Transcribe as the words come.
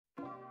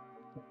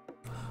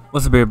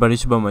What's up everybody,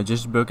 it's your boy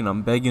MyJoysticksBroke and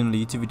I'm back in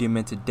the YouTube video,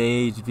 man.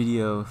 Today's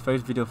video,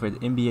 first video for the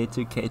NBA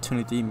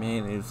 2K23,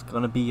 man, is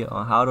gonna be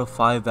on how to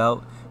 5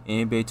 out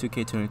in NBA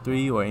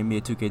 2K23 or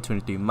NBA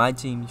 2K23 My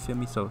Team, you feel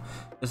me? So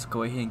let's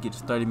go ahead and get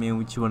started, man.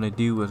 What you wanna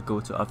do is go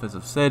to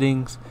offensive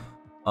settings,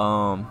 you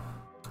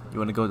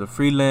wanna go to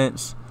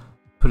freelance,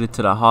 put it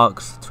to the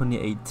Hawks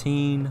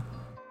 2018,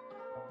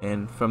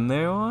 and from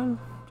there on,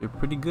 you're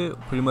pretty good,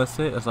 pretty much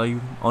set. That's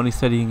all only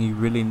setting you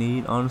really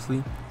need,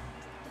 honestly.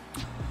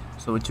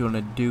 So what you want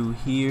to do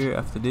here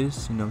after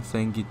this, you know what I'm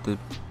saying, get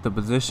the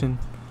possession.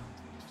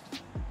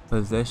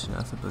 I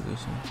said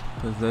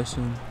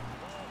possession.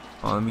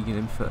 Oh, let me get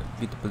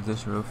the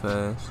possession real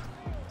fast.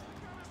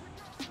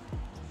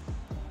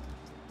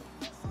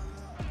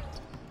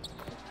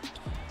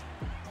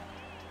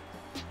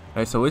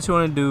 Alright, so what you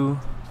want to do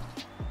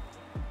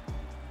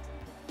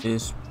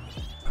is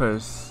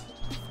press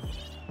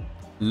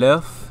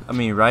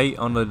right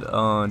on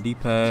the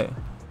D-pad,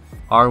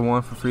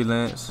 R1 for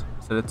freelance.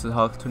 So that's the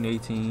Hawks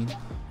 2018.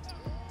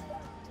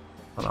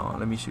 Hold on,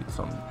 let me shoot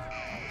something.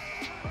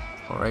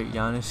 Alright,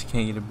 Giannis,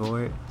 can't get it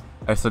bored.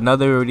 Alright, so now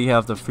that we already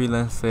have the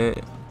freelance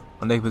set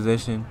on next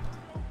position,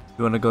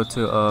 you want to go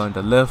to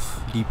the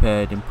left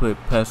D-pad and put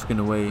pass screen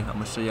away. I'm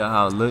gonna show y'all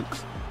how it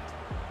looks.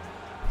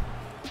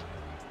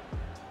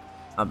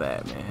 Not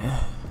bad,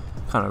 man.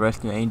 Kind of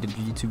resting. I ain't did a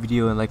YouTube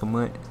video in like a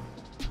month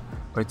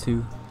or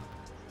two.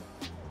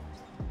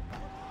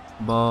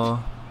 Ball, you know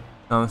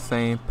what I'm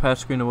saying? Pass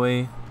screen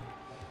away.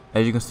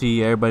 As you can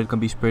see, everybody's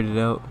gonna be spread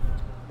out.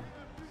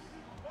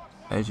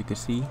 As you can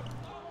see,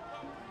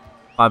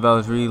 5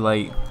 hours really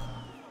like,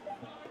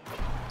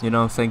 you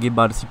know what I'm saying, get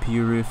by the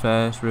CPU real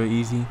fast, real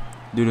easy.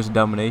 Do this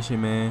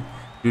domination, man.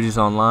 Do this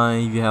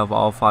online. If you have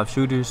all 5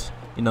 shooters,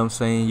 you know what I'm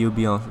saying, you'll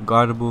be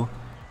unguardable.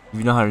 If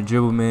you know how to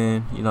dribble,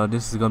 man, you know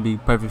this is gonna be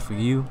perfect for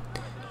you.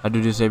 I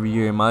do this every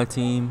year in my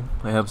team.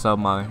 It helps out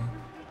my, you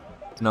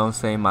know what I'm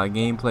saying, my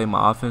gameplay,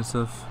 my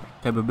offensive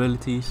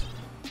capabilities.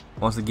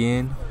 Once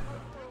again,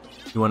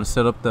 you want to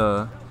set up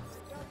the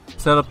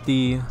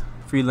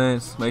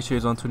freelance, make sure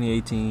it's on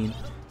 2018,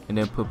 and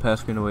then put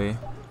pass screen away. You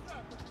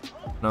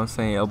know what I'm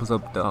saying? It opens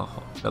up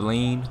the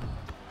lane.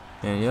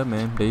 And yeah,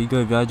 man, there you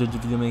go. If y'all enjoyed the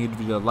video, man, give the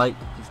video a like,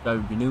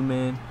 subscribe if you're new,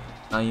 man.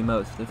 I am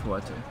out. Thanks for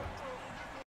watching.